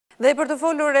Dhe për të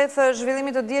folur rreth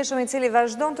zhvillimit të dieshëm I cili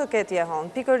vazhdon të ketë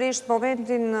jehon, pikërisht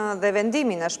momentin dhe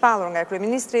vendimin e shpallur nga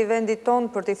kryeministri I vendit ton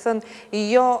për t'i thënë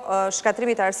jo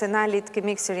shkatrimit të arsenalit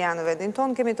kimik sirian në vendin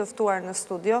ton, kemi të ftuar në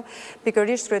studio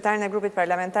pikërisht kryetarin e grupit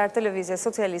parlamentar Televizje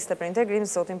Socialiste për Integrim,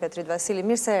 zotin Petrit VASILI.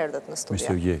 Mirë se erdhët në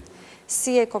studio.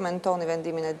 Si e komentoni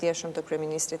vendimin e dieshëm të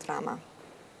kryeministrit Rama?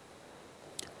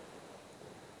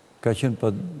 Ka qenë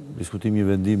pa diskutim një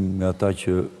vendim nga ata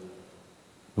që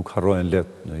nuk harrohen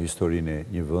letë në historinë e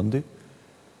një vëndi,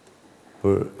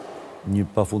 për një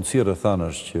pafundësi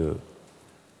rrethanash që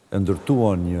e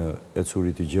ndërtuan një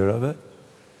ecuri të gjërave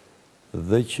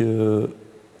dhe që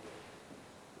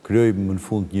krijoi më në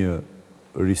fund një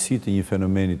risi të një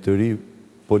fenomeni të ri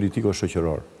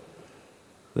politiko-shoqëror.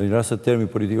 Dhe në rast se termi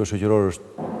politiko-shoqëror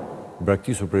është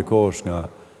braktisur prej kohësh nga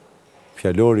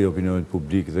fjalori I opinionit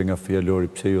publik dhe nga fjalori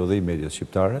pse jo dhe I medias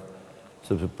shqiptare,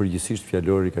 sepse përgjithsisht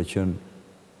fjalori ka qenë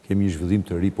kemi një zhvillim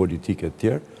të ri politike të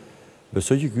tjerë,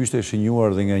 besoj që ky ishte e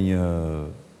shënjuar dhe nga një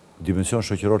dimension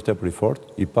shoqëror tepër I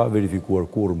fortë, I pa verifikuar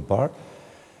kurrë më parë,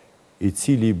 I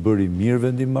cili I bëri mirë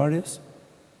vendimmarrjes,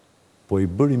 po I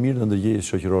bëri mirë në ndërgjegjës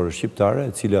shoqërore shqiptare,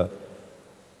 e cila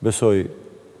besoj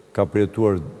ka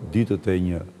përjetuar ditët e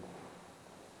një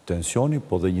tensioni,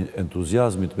 po dhe një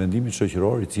entuziazmi të mendimit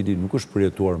shoqëror, I cili nuk është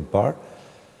përjetuar më parë,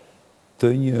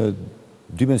 të një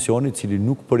dimensioni I cili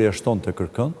nuk përjashton të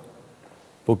kërkënd,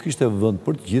 po kishte vend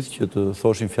për të gjithë që të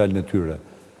thoshin fjalën e tyre.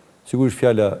 Sigurisht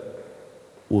fjala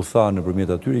u tha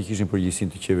nëpërmjet atyre që kishin përgjegjësinë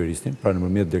të qeverisnin, pra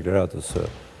nëpërmjet deklaratës së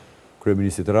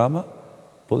kryeministit Rama,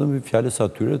 po dhe me fjalës së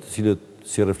atyre, të cilët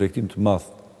si reflektim të madh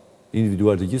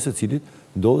individual të gjithë secilit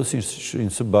ndodhesin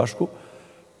së bashku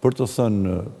për të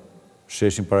thënë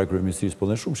sheshin para kryeministrisë, po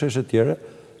dhe shumë sheshe tjera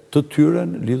të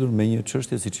tyren lidhur me një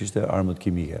çështje siç ishte armët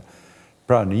kimike.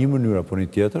 Pra në një mënyrë apo në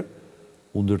tjetër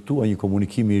u ndërtua një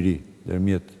komunikim I ri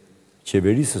ndërmjet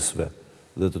qeverisësve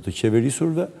dhe të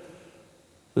qeverisurve,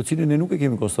 të cilin ne nuk e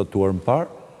kemi konstatuar më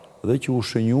parë dhe që u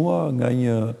shënjua nga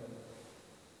një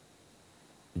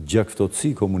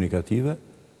gjakftotësi komunikative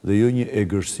dhe jo një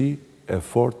egërsi e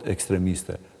fortë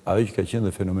ekstremiste. Ajo që ka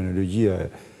qenë dhe fenomenologjia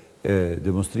e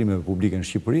demonstrimeve publike në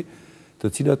Shqipëri,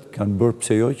 të cilat kanë bërë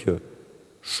pse jo që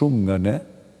shumë nga ne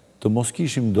të mos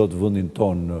kishim dot vendin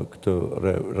ton në këtë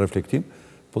reflektim,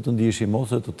 po të ndiheshim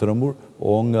ose të trembur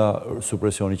o nga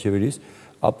supresioni I qeverisë,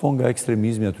 apo nga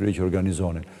ekstremizmi atyre që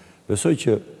organizonin. Besoj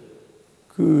që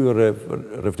ky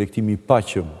reflektimi I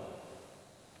paqëm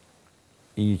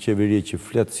I një qeverie që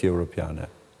flet si europiane,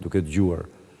 duke dëgjuar,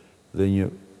 dhe një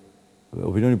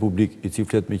opinioni publik I cili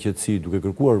flet me qetësi, duke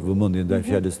kërkuar vëmendje ndaj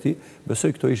fjalës së tij,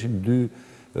 besoj këto ishin dy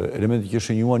elemente që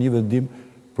shënjuan një vendim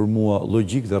për mua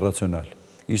logjik dhe racional.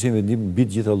 Ishte një vendim mbi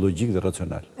të gjitha logjik dhe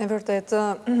racional. E vërtet,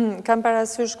 kam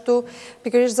parasysh këtu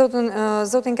pikërisht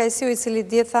zotin Kajsiu I cili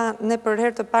dje tha ne për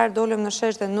herë të parë dolëm në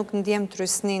shesh dhe nuk ndjem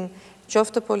trysnin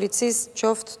qoftë të policisë,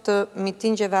 qoftë të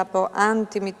mitingjeve apo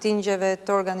anti-mitingjeve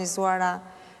të organizuara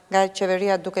nga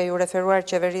qeveria duke ju referuar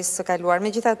qeverisë së kaluar.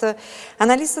 Megjithatë,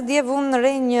 analistët dje vunë në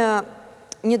re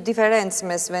një diferencë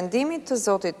mes vendimit të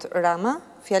zotit Rama,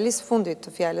 fjalisë fundit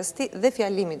të fjalës tij dhe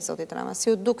fjalimit të zotit Rama.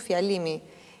 Si u duk fjalimi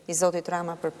I zotit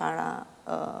Rama për para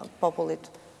popullit?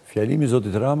 Fjalimi I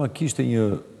zotit Rama kishte një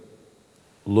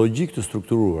logjik të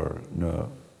strukturuar në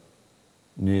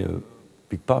një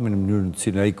pikpamje në mënyrën në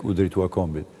cilën ai u drejtua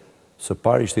kombit. Së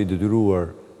pari ishte I detyruar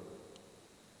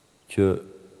që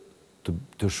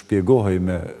të shpjegohej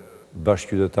me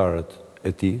bashkëqytetarët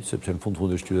e tij, sepse në fund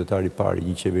është qytetari I parë I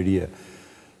një qeverie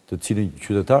të cilën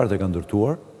qytetarët e kanë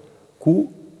ndërtuar, ku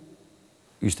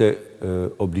ishte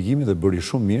obligimi dhe bëri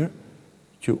shumë mirë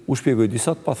që u shpjegoj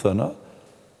disa të pathëna,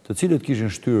 të cilët kishin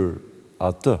shtyr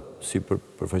atë si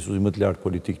përfaqësues më të lartë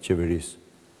politik qeverisë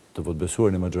të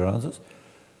votbesuarin e maxhorancës,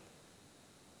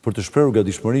 për të shprehur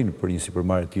gatishmërinë për një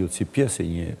sipërmarrje të tillë si pjesë e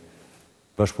një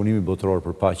bashkëpunimi botëror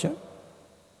për paqe,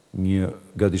 një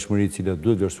gatishmëri e cila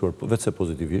duhet vlerësuar vetëse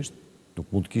pozitivisht,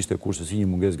 nuk mund të kishte kurse si një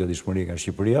mungesë gatishmërie nga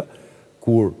Shqipëria,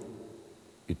 kur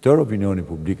I tërë opinioni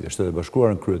publik dhe Shtetet e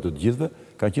Bashkuara në krye të gjithëve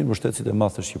kanë qenë mbështetësit e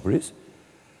madh të Shqipërisë.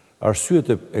 Arsyet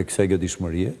e kësaj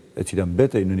gatishmërie, e cila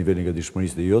mbetej në nivelin e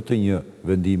gatishmërisë dhe jo të një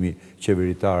vendimi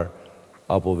qeveritar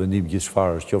apo vendim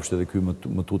gjithçfarësh, qofshte edhe ky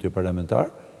më tutje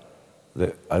parlamentar,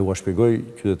 dhe ai u shpjegoi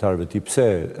qytetarëve të tij pse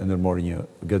e ndërmori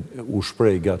u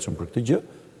shpreh I gatshëm për këtë gjë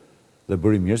dhe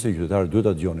bëri mirë se qytetarët duhet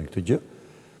ta dëgjonin këtë gjë.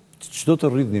 Çdo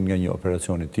të rridhnin nga një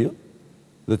operacion I tillë,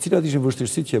 dhe cilat ishin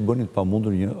vështirësitë që e bënin të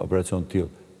pamundur një operacion të tillë,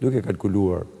 duke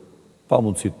kalkuluar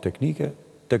pamundësitë teknike,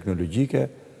 teknologjike,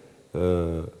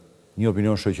 një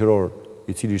opinion shoqëror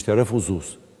I cili ishte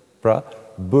refuzues. Pra,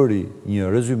 bëri një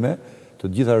rezume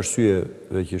të gjitha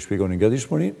arsyeve që shpjegonin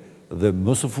gatishmërinë dhe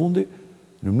më së fundi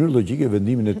në mënyrë logjike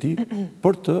vendimin e tij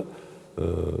për të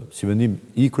si vendim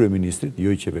i kryeministrit,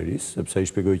 jo i qeverisë, sepse ai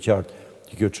shpjegoi qartë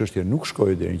që kjo çështje nuk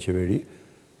shkoi deri në qeveri,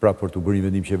 pra për të bërë një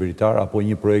vendim qeveritar apo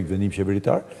një projekt vendim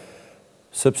qeveritar,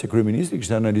 sepse kryeministri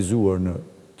kishte analizuar në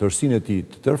tërësinë e tij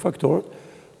të tërë faktorët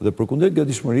dhe përkundër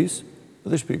gatishmërisë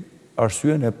dhe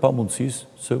arsyeën e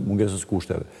pamundësisë së mungesës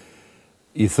kushteve.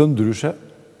 I thënë ndryshe,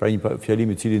 pra një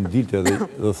fjalim i cili ndilte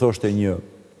dhe thoshte një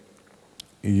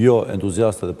jo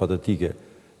entuziaste dhe patetike,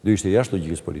 do ishte jashtë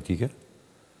logjikës politike,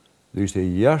 do ishte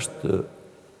jashtë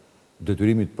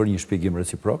detyrimit për një shpjegim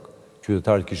reciprok,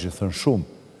 qytetarët kishin thënë shumë,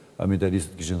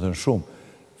 ambientalistët kishin thënë shumë,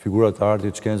 figurat e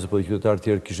artit, shkencës, po dhe qytetarët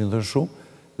tjerë kishin thënë shumë,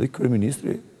 dhe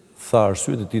kryeministri tha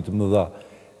arsyet e tij të mëdha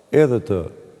edhe të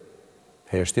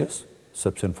heshtjes,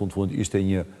 sepse në fund ishte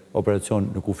një operacion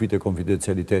në kufit e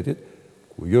konfidencialitetit,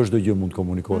 ku jo çdo gjë mund të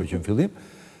komunikohej që në fillim,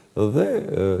 dhe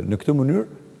në këtë mënyrë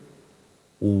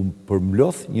u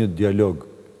përmbledh një dialog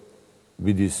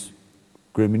midis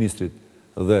kryeministrit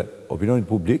dhe opinionit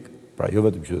publik, pra jo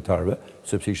vetëm qytetarëve,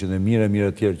 sepse ishin dhe mira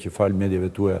të tjerë që fal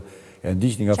mediave tuaja e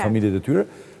ndiqnin nga familjet e tyre,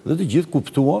 dhe të gjithë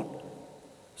kuptuan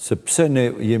se pse ne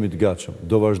jemi të gatshëm,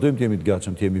 do vazhdojmë të jemi të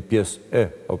gatshëm të jemi pjesë e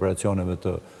operacioneve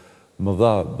të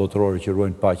mëdha botërore që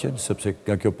ruajnë paqen, sepse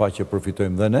nga kjo paqe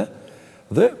përfitojmë dhe ne,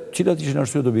 dhe cilat ishin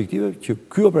arsyet objektive që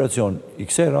ky operacion i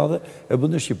kësaj radhe e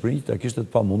bënte Shqipërinë ta kishte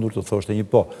të pamundur të thoshte një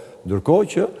po. Ndërkohë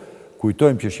që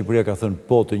kujtojmë që Shqipëria ka thënë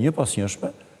po të një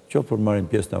pasnjëshme, qoftë për marrin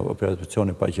pjesë në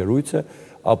operacione paqërujtëse,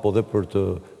 apo dhe për të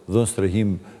dhënë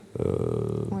strehim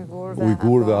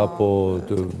ujgurve apo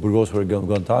të burgosur nga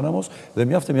Guantanamos, dhe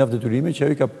mjaft detyrime që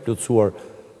ai ka plotësuar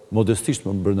modestisht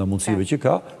më brenda mundësive që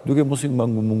ka, duke mos i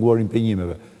munguar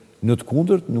impenjimeve. Në të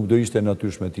kundërt nuk do ishte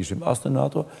natyrshme të ishim as në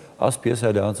NATO, as pjesë e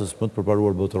aleancës më të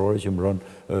përparuar botërore që mbron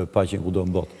paqen kudo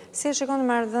në botë. Si e shikoni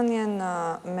marrëdhënien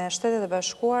me Shtetet e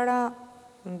Bashkuara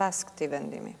mbas këtij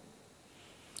vendimi?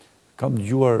 Kam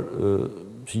dëgjuar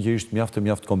sinqerisht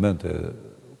mjaft komente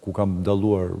ku kam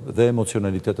dalluar dhe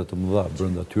emocionalitetet të mëdha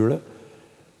brenda tyre,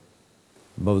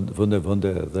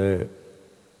 vende dhe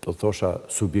do thosha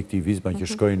subjektivizma që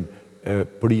shkojnë e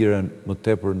priren më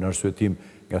tepër në arsyetim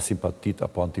nga simpatit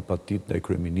apo antipatit ndaj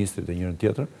kryeministrit e njërin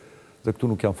tjetrën, dhe këtu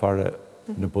nuk jam fare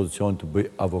në pozicion të bëj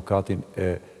avokatin e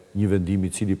një vendimi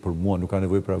i cili për mua nuk ka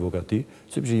nevojë për avokati,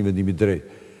 sepse është një vendim i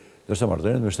drejtë. Ndërsa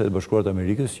marrëdhëniet me Shtetet Bashkuara të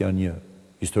Amerikës janë një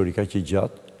histori kaq e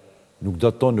gjatë, nuk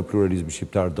daton në pluralizmin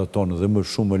shqiptar, daton dhe më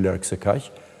shumë më larg se kaq,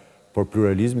 por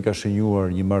pluralizmi ka shënjuar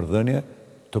një marrëdhënie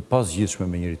të pasgjithshme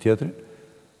me njëri tjetrin.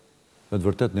 Në të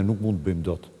vërtetë ne nuk mund të bëjmë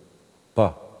dot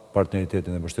pa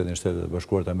partneritetin dhe mbështetjen e Shtetit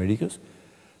Bashkuar të Amerikës.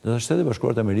 Dhe Shtetet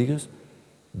Bashkuar të Amerikës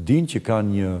dinë që kanë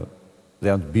një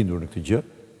dhe janë të bindur në këtë gjë,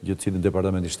 gjë të cilën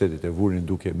Departamenti i Shtetit e vurin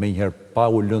duke menjëherë pa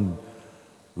u lënë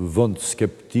vend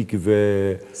skeptikëve,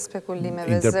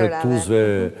 interpretuesve,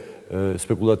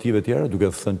 spekulative tjera, duke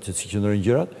thënë se si qëndrojnë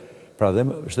gjërat. Pra dhe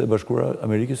Shtetet Bashkuara të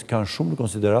Amerikës kanë shumë në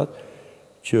konsiderat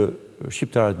që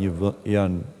shqiptarët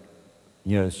janë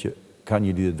njerëz që kanë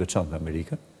një lidhje të veçantë me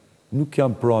Amerikën, nuk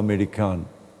janë pro-amerikan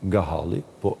nga halli,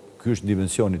 po ky është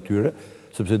dimensioni i tyre,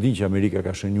 sepse dinë që Amerika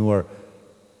ka shënjuar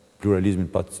pluralizmin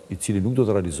i cili nuk do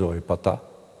të realizohej pa ta,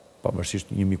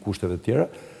 pavarësisht një kushteve të tjera,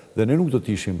 dhe ne nuk do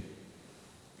të ishim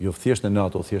jo thjesht në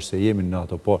NATO, thjesht se jemi në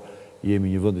NATO, por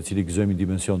jemi një vend i cili gëzojmë një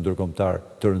dimension ndërkombëtar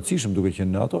të rëndësishëm duke qenë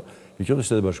në NATO, në qoftë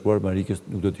Shtetet Bashkuara të Amerikës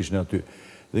nuk do të ishin aty.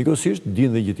 Dhe njëkohësisht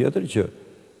dinë dhe gjë tjetër që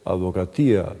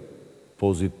avokatia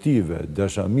pozitive,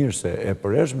 dashamirëse e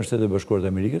përhershme Shtetet Bashkuara të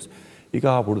Amerikës i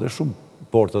ka hapur dhe shumë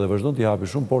porta dhe vazhdon të hapi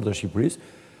shumë porta Shqipërisë,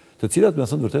 të cilat me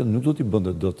thënë vërtet nuk do t'i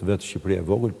bënte dot vetë Shqipëria e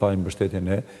vogël pa mbështetjen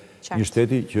e një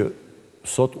shteti që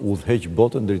sot udhëheq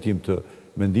botën në drejtim të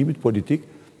mendimit politik,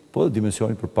 po dhe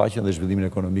dimensionit për paqen dhe zhvillimin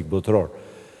ekonomik botëror.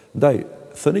 Ndaj,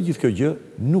 thënë gjithë kjo gjë,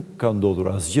 nuk ka ndodhur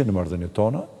asgjë në marrëdhëniet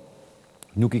tona,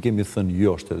 nuk i kemi thënë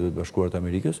jo Shtetet Bashkuara të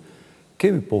Amerikës,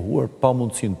 kemi pohuar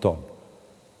pamundësinë tonë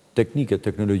teknike,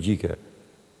 teknologjike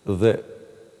dhe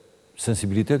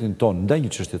sensibilitetin tonë ndaj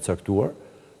një çështje të caktuar,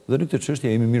 dhe në këtë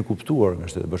çështje jemi mirë kuptuar nga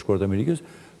Shtetet Bashkuara të Amerikës,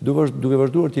 duke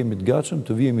vazhduar të jemi të gatshëm,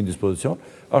 të vijemi në dispozicion,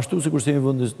 ashtu sikur se jemi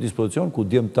vënë në dispozicion ku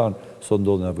djemt tanë sot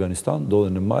ndodhen në Afganistan,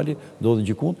 ndodhen në Mali, ndodhen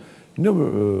gjithkund,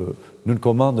 në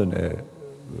komandën e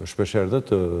shpeshherë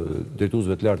të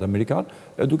drejtuesve të lartë amerikan,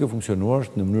 e duke funksionuar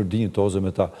në mënyrë dinjitoze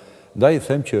me ta. Ndaj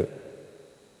them që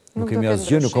nuk kemi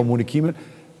asgjë në komunikimin,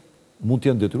 mund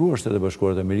të jenë detyruar Shtetet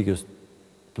Bashkuara të Amerikës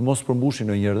të mos përmbushin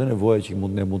ndonjëherë dhe nevoja që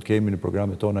ne mund të kemi në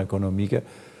programet tona ekonomike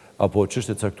apo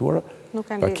çështje të caktuara.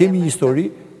 Pa kemi një histori,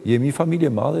 jemi një familje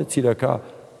e madhe, e cila ka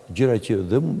gjëra që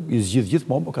dhe i zgjidh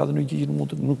gjithmonë, por ka edhe një gjë që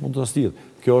nuk mund ta zgjidh.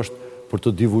 Kjo është për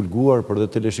të divulguar për dhe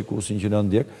teleshikuesin që na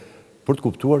ndjek, për të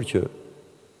kuptuar që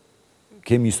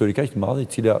kemi histori kaq të madhe,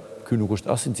 cila ky nuk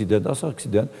është as incident, as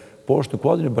aksident, po është në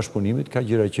kuadrin e bashkëpunimit, ka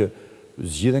gjëra që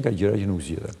zgjidhen, ka gjëra që nuk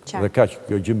zgjidhen. Dhe kaq,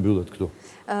 kjo gjë mbyllet këtu.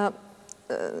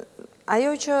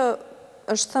 Ajo që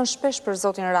është thënë shpesh për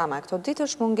zotin Rama, këto ditë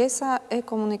është mungesa e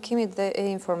komunikimit dhe e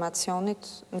informacionit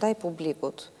ndaj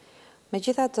publikut.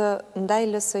 Megjithatë, ndaj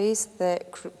LSI-s dhe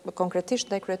konkretisht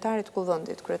ndaj kryetarit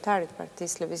kuvendit, kryetarit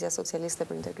Partisë Lëvizja Socialiste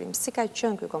për Integrim, si ka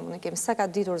qenë ky komunikim, sa ka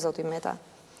ditur zoti Meta?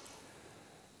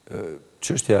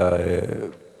 Çështja e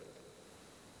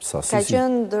Ka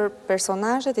qenë ndër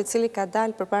personazhet i cili ka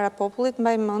dalë përpara popullit,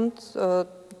 mbaj mend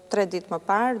 3 ditë më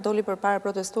parë, doli përpara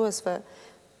protestuesve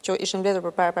që ishin mbledhur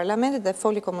përpara parlamentit dhe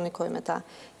foli, komunikoi me ta.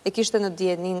 E kishte në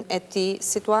dijenin e tij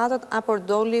situatën apo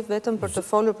doli vetëm për të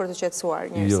folur për të qetësuar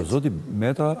njerëzit? Jo, zoti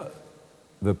Meta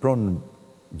vepron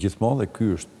gjithmonë dhe ky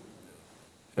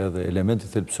është edhe elementi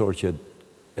thelbësor që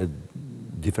e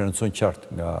diferencon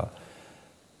qartë nga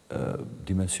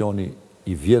dimensioni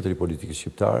i vjetër i politikës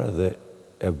shqiptare dhe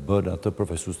e bën atë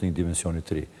përfaqësues në një dimensioni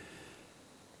të ri.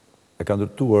 E ka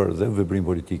ndërtuar dhe veprim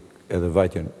politik edhe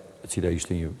vajtjen e cila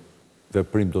ishte një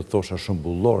veprim do të thosha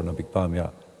shëmbullor në pikpamja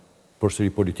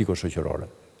përsëri politiko-shoqërore.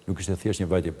 Nuk ishte thjesht një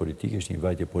vajtje politike, ishte një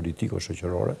vajtje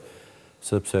politiko-shoqërore,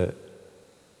 sepse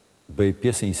bëj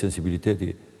pjesë një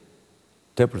sensibiliteti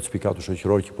tepër të spikatu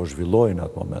shoqëror që po zhvillohej në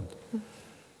atë moment.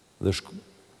 Dhe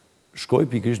shkoj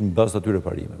pikërisht në bazë të atyre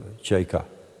parimeve që ai ka.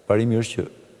 Parimi është që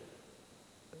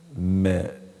me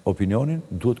opinionin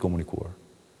duhet komunikuar.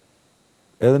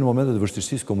 Edhe në momentet e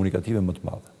vështirësisë komunikative më të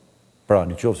madhe. Pra,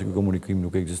 nëse ky komunikim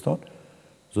nuk ekziston,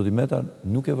 zoti Meta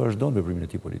nuk e vazhdon veprimin e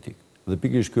tij politik. Dhe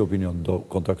pikërisht ky opinion do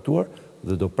kontaktuar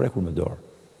dhe do prekur me dorë.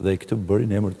 Dhe këtë bëri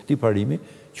në emër të këtij parimi,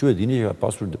 që e dini që ka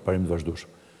pasur parim të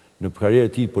vazhdueshëm. Në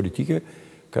karrierën e tij politike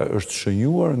është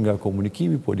shënjuar nga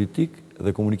komunikimi politik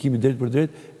dhe komunikimi drejt për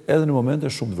drejt edhe në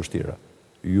momente shumë të vështira.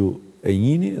 Ju e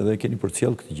njihni dhe keni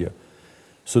përcjell këtë gjë.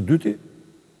 Së dyti,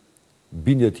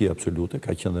 bindja e tij absolute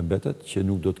ka qenë dhe mbetet që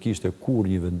nuk do të kishte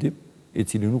kurrë një vendim i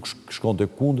cili nuk shkonte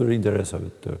kundër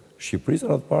interesave të Shqipërisë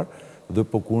rreth parë dhe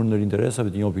po kundër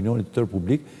interesave të një opinioni të tërë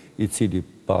publik i cili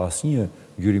pa asnjë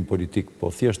gjyrim politik, po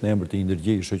thjesht në emër të një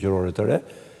ndërgjegjie shoqërore të re,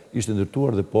 ishte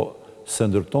ndërtuar dhe po se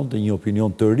ndërtonte një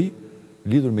opinion të ri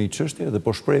lidhur me një çështje dhe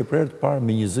po shprehej për herë të parë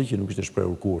me një zë që nuk ishte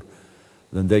shprehur kurrë.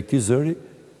 Dhe ndaj këtij zëri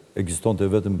ekzistonte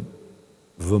vetëm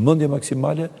vëmendje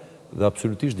maksimale dhe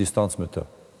absolutisht distancë me të.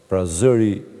 Pra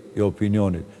zëri i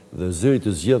opinionit dhe zëri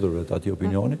të zgjedhurve të atij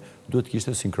opinioni duhet të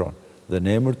kishte sinkron. Dhe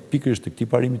në emër pikërisht të këtij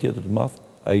parimi tjetër të madh,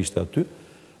 ai ishte aty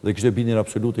dhe kishte bindjen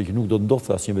absolute që nuk do të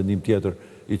ndodhte asnjë vendim tjetër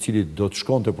i cili do të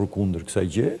shkonte përkundër kësaj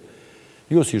gjëje,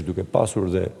 jo si duke pasur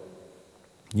dhe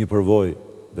një përvojë,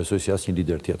 besoj si asnjë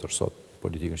lider tjetër sot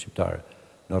politikën shqiptare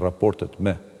në raportet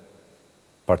me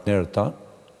partnerët tanë,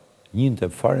 njinte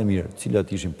fare mirë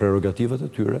cilat ishin prerogativat e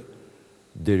tyre,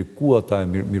 deri ku ata e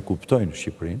mirëkuptojnë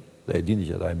Shqipërinë, dhe e dini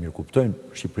që ata e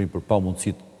mirëkuptojnë Shqipërinë për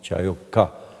pamundësitë që ajo ka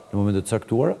në momentet e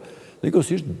caktuara, dhe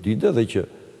njëkohësisht dinte dhe që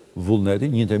vullneti,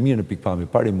 njënte mirë në pikpamje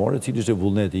parimore, cili ishte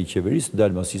vullneti i qeverisë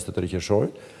dalmasiste të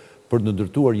qeverisë për të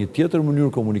ndërtuar një tjetër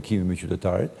mënyrë komunikimi me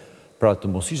qytetarit, pra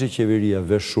të mos ishte qeveria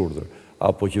vesh shurdhër,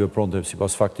 apo që vepronte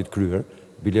sipas faktit kryer,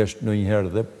 bilesh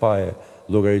ndonjëherë dhe pa e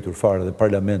llogaritur fare dhe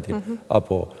parlamentin,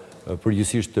 apo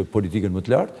përgjithsisht politikën më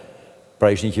të lartë. Pra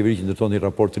ishte një qeveri që ndërtonte një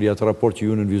raport të ri, atë raport që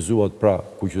ju nënvizuat, pra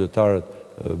ku qytetarët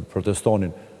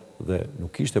protestonin dhe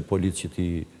nuk ishte policë që t'i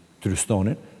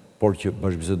trystonin, por që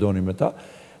bashkëbisedonin me ta.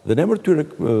 Dhe në emër të tyre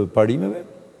parimeve,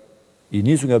 i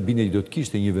nisur nga bindja që do të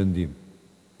kishte një vendim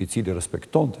i cili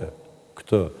respektonte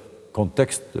këtë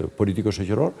kontekst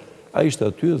politiko-shoqëror, ai ishte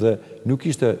aty dhe nuk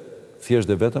ishte thjesht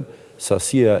dhe vetëm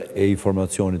sasia e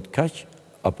informacionit kaq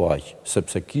apo aq,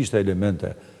 sepse kishte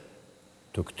elemente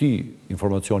të këtij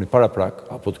informacioni paraprak,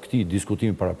 apo të këtij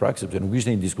diskutimi paraprak, sepse nuk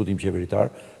ishte një diskutim qeveritar,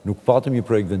 nuk patëm një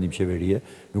projekt vendim qeverie,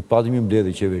 nuk patëm një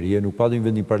mbledhje qeverie, nuk patëm një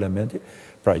vendim parlamenti,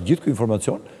 pra gjithë ky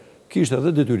informacion kishte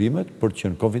edhe detyrimet për të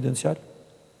qenë konfidencial,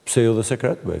 pse jo dhe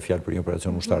sekret, bëhet fjalë për një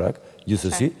operacion ushtarak,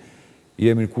 gjithsesi,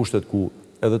 jemi në kushtet ku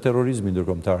edhe terrorizmi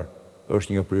ndërkombëtar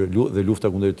është një nga dhe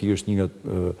lufta kundër tij është një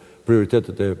nga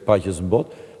prioritetet e paqes në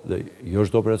botë, dhe jo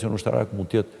çdo operacion ushtarak mund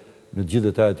të jetë në gjithë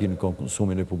detajet në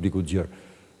konsumin e publikut gjerë.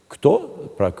 Këto,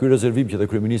 pra ky rezervim që dhe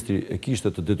kryeministri e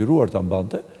kishte të detyruar ta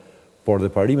mbante, por dhe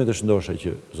parimet e shëndoshta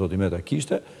që zoti Meta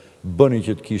kishte, bënin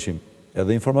që të kishim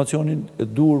edhe informacionin e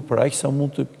dur për aq sa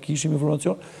mund të kishim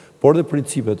informacion, por dhe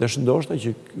principet e shëndoshta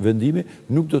që vendimi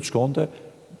nuk do të shkonte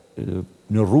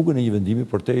në rrugën e një vendimi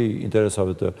përtej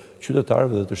interesave të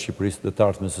qytetarëve dhe të Shqipërisë dhe të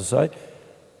ardhmes së saj,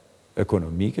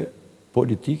 ekonomike,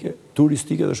 politike,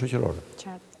 turistike dhe shoqërore.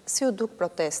 Si u duk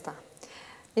protesta?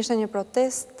 Ishte një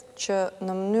protest që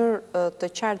në mënyrë të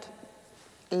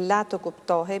qartë la të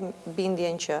kuptohej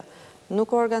bindjen që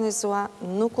nuk u organizua,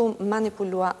 nuk u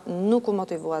manipulua, nuk u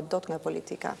motivua dot nga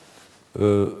politika?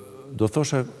 Do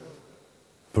thoshe,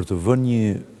 për të vënë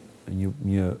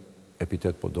një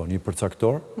epitet po do, një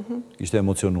përcaktor, ishte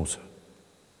emocionuse.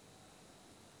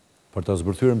 Për të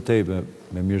zbërthyrëm tej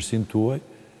me mirësin tuaj,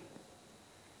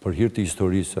 për hir të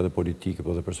historisë edhe politike,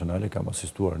 po dhe personale, kam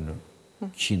asistuar në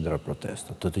qindra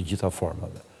protesta, të gjitha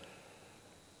formave.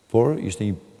 Por, ishte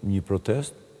një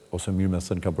protest, ose mirë me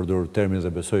thënë, kam përdorur termin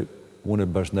dhe besoj, unë e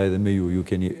bashkëndaj dhe me ju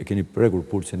keni prekur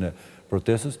pulsin e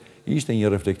protestës, ishte një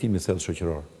reflektim i thellë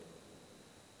shoqëror.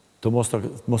 Të mos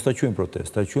ta quajmë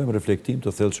protest, ta quajmë reflektim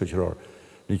të thellë shoqëror.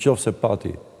 Në qoftë se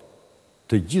pati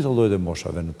të gjitha llojet e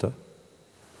moshave në të,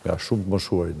 nga shumë të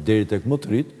moshuarit deri tek më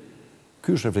të rit,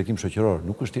 ky është reflektim shoqëror,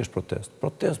 nuk është thjesht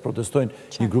protest.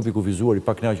 Protestojnë një grup i kufizuar, i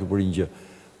pakënaqur për një gjë.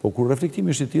 Po kur reflektimi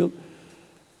është i tillë,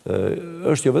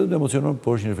 është jo vetëm të emocionon,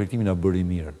 por është një reflektim i na bëri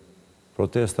mirë.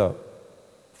 Protesta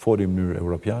foli në mënyrë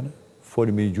europiane,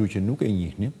 foli me një gjuhë që nuk e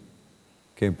njihnim.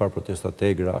 Kemi parë protesta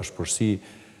të egra, ashpërsi,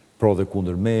 pro dhe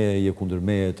kundër meje, je kundër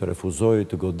meje, të refuzoj,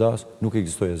 të godas, nuk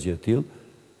ekzistoi asgjë e tillë,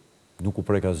 nuk u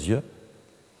prek asgjë.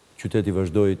 Qyteti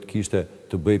vazhdoi të kishte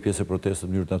të bëj pjesë e protestës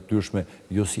në mënyrë të natyrshme,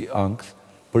 jo si ankth,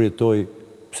 përjetoi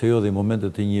pse jo dhe i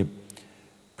momentet e një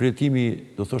përjetimi,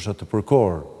 do thosha, të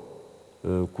përkor,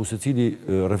 ku secili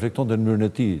reflektonte në mënyrën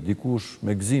e tij, dikush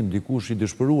me gëzim, dikush i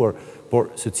dëshpëruar,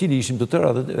 por secili ishim të tëra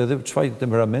edhe çfajt të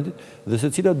temperamentit dhe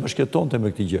secila të bashkëtonte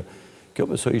me këtë gjë. Kjo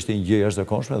besoj ishte një gjë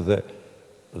jashtëzakonshme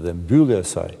dhe mbyllja e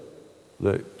saj.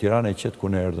 Dhe Tirana e qetë ku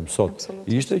ne erdhëm sot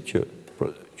ishte që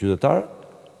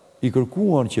qytetarët i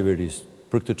kërkuan qeverisë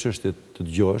për këtë çështje të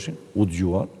dëgjoheshin, u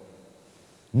dëgjuan.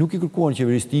 Nuk i kërkuan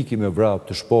qeverisë të ikë me vrap,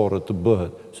 të shporret, të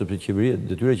bëhet, sepse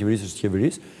detyra e qeverisë është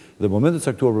qeverisë dhe momentet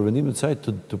caktuar për vendimin e saj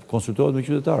të konsultohet me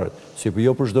qytetarët, si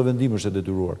jo për çdo vendim është e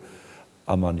detyruar.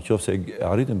 Ama nëse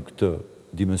arritëm këtë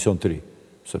dimension të ri,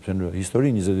 sepse në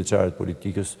historinë 20 vjeçare të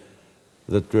politikës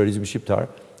dhe të pluralizmit shqiptar,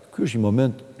 ky është një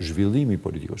moment zhvillimi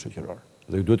politiko-shoqëror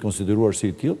dhe duhet konsideruar si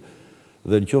i tillë,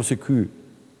 dhe nëse ky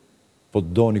po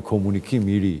të doni komunikim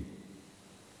i ri,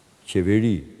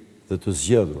 qeveri dhe të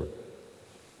zgjedhur,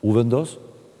 u vendos,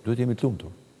 duhet jemi të lumtur.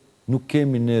 Nuk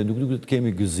duhet të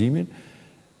kemi gëzimin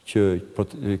që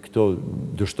këto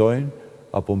dështojnë,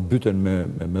 apo mbyten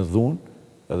me dhunë,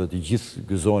 edhe të gjithë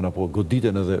gëzohen, apo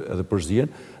goditen edhe përzihen,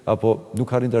 apo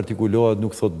nuk arrin të artikulohet,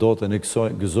 nuk thot dot, ne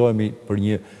gëzohemi për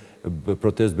një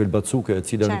protestë belbacuke, e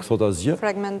cila nuk thot asgjë.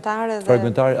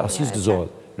 Fragmentare, asnjë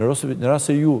gëzohet. Në rast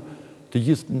se ju të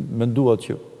gjithë menduat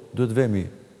që duhet vemi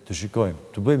të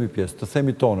shikojmë, të bëjmë pjesë, të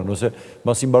themi tonën, ose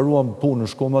mbasi mbaruam punën,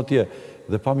 shkojmë atje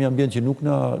dhe pam një ambient që nuk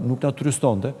na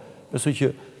turistonte, besoj që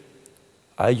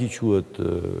ai që quhet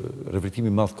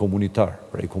reflektimi i madh komunitar,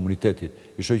 pra i komunitetit,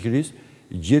 i shoqërisë,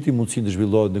 gjeti mundësinë të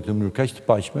zhvillohet në këtë mënyrë kaq të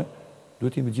paqme,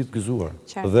 duhet jemi gjithë gëzuar.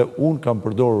 Dhe unë kam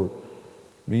përdorur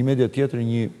në një media tjetër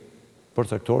një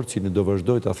përcaktor, që do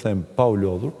vazhdoj ta them pa u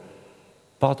lodhur,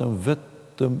 patëm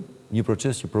vetëm një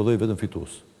proces që prodhoi vetëm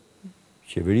fitues.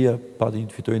 Qeveria pati një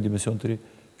të fitojë një dimension të ri,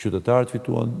 qytetarët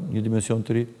fituan një dimension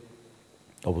të ri,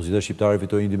 opozita shqiptare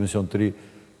fitoi një dimension të ri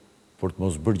për të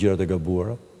mos bërë gjërat e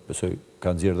gabuara, besoj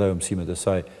kanë nxjerrë dhe mësimet e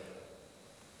saj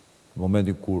në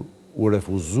momentin kur u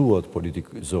refuzuat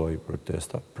politikizoi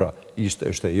protesta, pra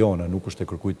është e jona, nuk është e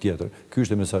kërkujt tjetër, ky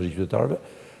është mesazhi i qytetarëve,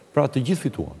 pra të gjithë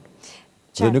fituan.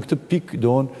 Dhe në këtë pikë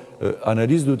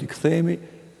analizë duhet i kthehemi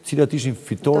cilat ishin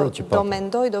fitoret që patëm.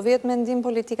 Do vjetë mendim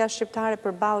politika shqiptare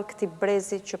përballë këtij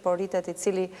brezi që po rritet, i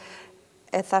cili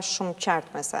e tha shumë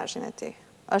qartë mesazhin e tij.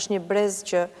 Është një brez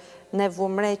që ne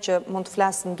vumre që mund të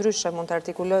flasë ndryshe, mund të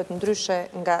artikulohet ndryshe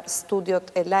nga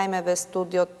studiot e lajmeve,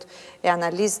 studiot e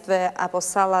analistëve apo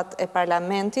sallat e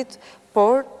parlamentit,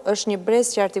 por është një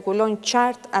brez që artikulon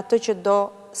qartë atë që do,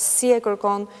 si e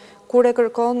kërkon, kur e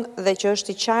kërkon dhe që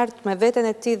është i qartë me veten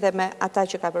e tij dhe me ata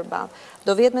që ka përballë.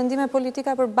 Do vjetë mendime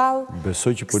politika përballë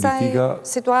kësaj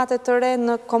situate të re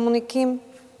në komunikim?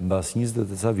 Mbas 20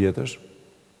 e ca vjetësh,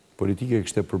 politika e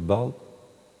kishte përballë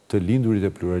të lindurit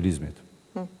e pluralizmit.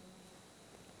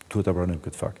 Duhet ta pranojmë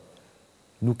këtë fakt.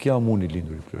 Nuk jam unë i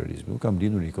lindur i pluralizmit, nuk kam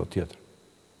lindur një kohë tjetër.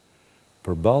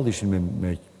 Përballë ishin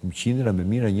me qindra, me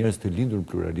mijëra njerëz të lindur në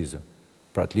pluralizëm.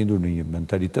 Pra të lindur në një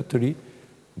mentalitet të ri,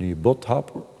 në një botë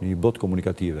hapur, në një botë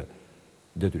komunikative.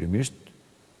 Detyrimisht,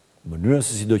 mënyra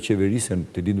se si do qeverisen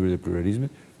të lindurit e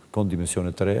pluralizmit kërkon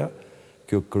dimensione të reja,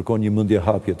 kjo kërkon një mendje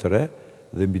hapje të re,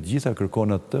 dhe mbi të gjitha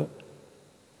kërkon atë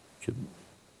që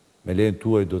me lejen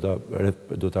tuaj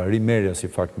do ta rimerja si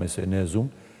fakt me se ne e zum,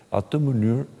 atë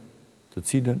mënyrë të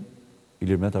cilën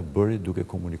Ilir Meta bëri duke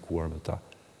komunikuar me ta.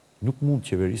 Nuk mund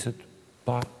qeveriset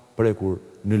pa prekur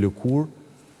në lëkurë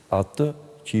atë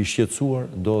që i shqetësuar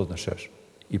ndodhet në shesh.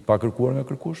 I pa kërkuar nga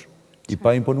kërkush, i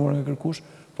pa imponuar nga kërkush,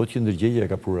 po që ndërgjegja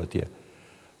e ka prur atje.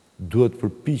 Duhet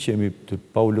përpiqemi të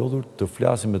pa u lodhur, të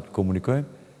flasim e të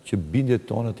komunikojmë që bindjet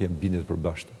tona të jenë bindjet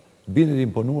përbashkëta. Bindjet e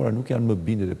imponuara nuk janë më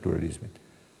bindjet e pluralizmit.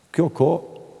 Kjo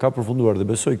ka përfunduar dhe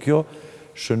besoj kjo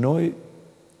shënoi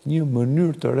një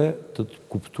mënyrë të re të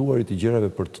kuptuarit të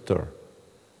gjërave për të tërë.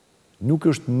 Nuk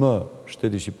është më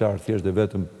shteti shqiptar thjesht dhe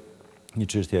vetëm një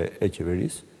çështje e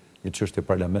qeverisë, një çështje e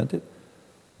parlamentit.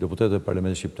 Deputetët e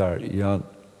parlamentit shqiptar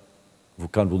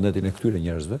kanë vullnetin e këtyre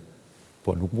njerëzve,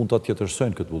 po nuk mund ta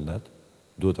tjetërsojnë këtë vullnet,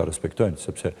 duhet ta respektojnë,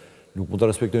 sepse nuk mund ta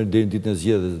respektojnë deri në ditën e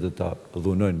zgjedhjes dhe ta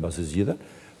dhunojnë mbasi zgjidhen.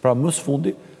 Pra më së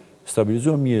fundi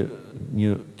stabilizuam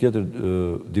një tjetër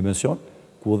dimension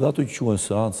ku edhe ato që quhen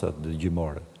seancat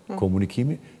dëgjimore,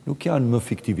 komunikimi, nuk janë më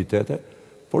fiktivitete,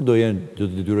 por do të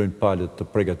detyrojnë palët të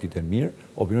përgatiten mirë,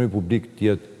 opinioni publik të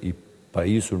jetë i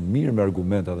pajisur mirë me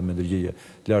argumenta dhe me ndërgjegje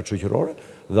të lartë shoqërore,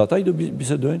 dhe ata i do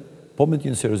bisedojnë, po me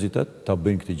një seriozitet ta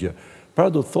bëjnë këtë gjë. Pra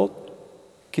do të thotë,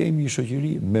 kemi një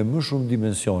shoqëri me më shumë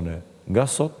dimensione nga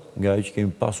sot, nga ajo që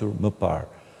kemi pasur më parë.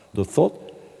 Do të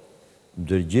thotë,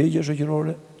 ndërgjegja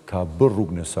shoqërore ka bërë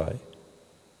rrugën e saj,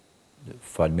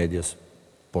 fal medias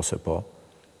po se po,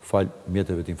 fal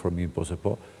mjeteve të informimit po se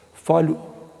po, fal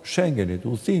Schengenit,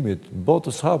 udhëtimit,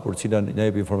 botës hapur, cila na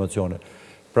jep informacione.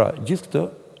 Pra, gjithë këtë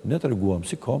ne treguam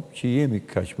si kom që jemi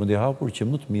kaq mendje hapur që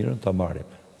më të mirën ta marrim.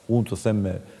 Unë të them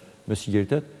me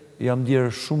sinqeritet, jam ndjerë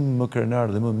shumë më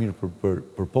krenar dhe më mirë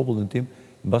për popullin tim,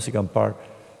 mbasi kam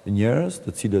parë njerëz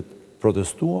të cilët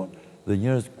protestuan dhe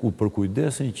njerëz ku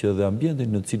përkujdesin që dhe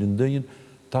ambientin në cilin ndënjën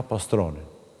ta pastronin.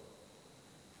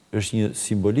 Është një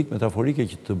simbolik metaforike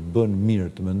që të bën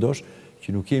mirë të mendosh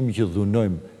që nuk kemi që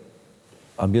dhunojmë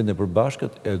ambientin e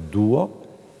përbashkët, e duam,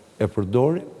 e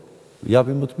përdorim,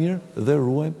 japim më të mirë dhe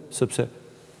ruajmë, sepse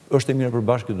është e mirë e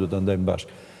përbashkët, duhet ta ndajmë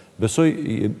bashkë. Besoj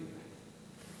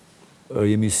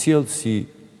jemi sjellë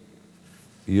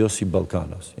jo si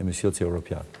Ballkanas, jemi sjellë si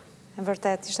Europian. E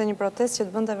vërtet, ishte një protest që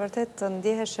të bënte vërtet të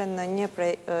ndjeheshen në një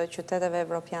prej qyteteve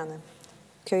evropiane.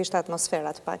 Kjo ishte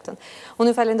atmosfera të paktën. Unë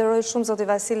ju falenderoj shumë zoti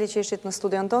Vasili që ishit në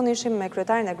studion tonë, ishim me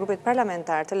kryetarin e grupit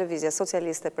parlamentar Televizja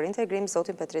Socialiste për Integrim,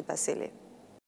 zotin Petrit Vasili.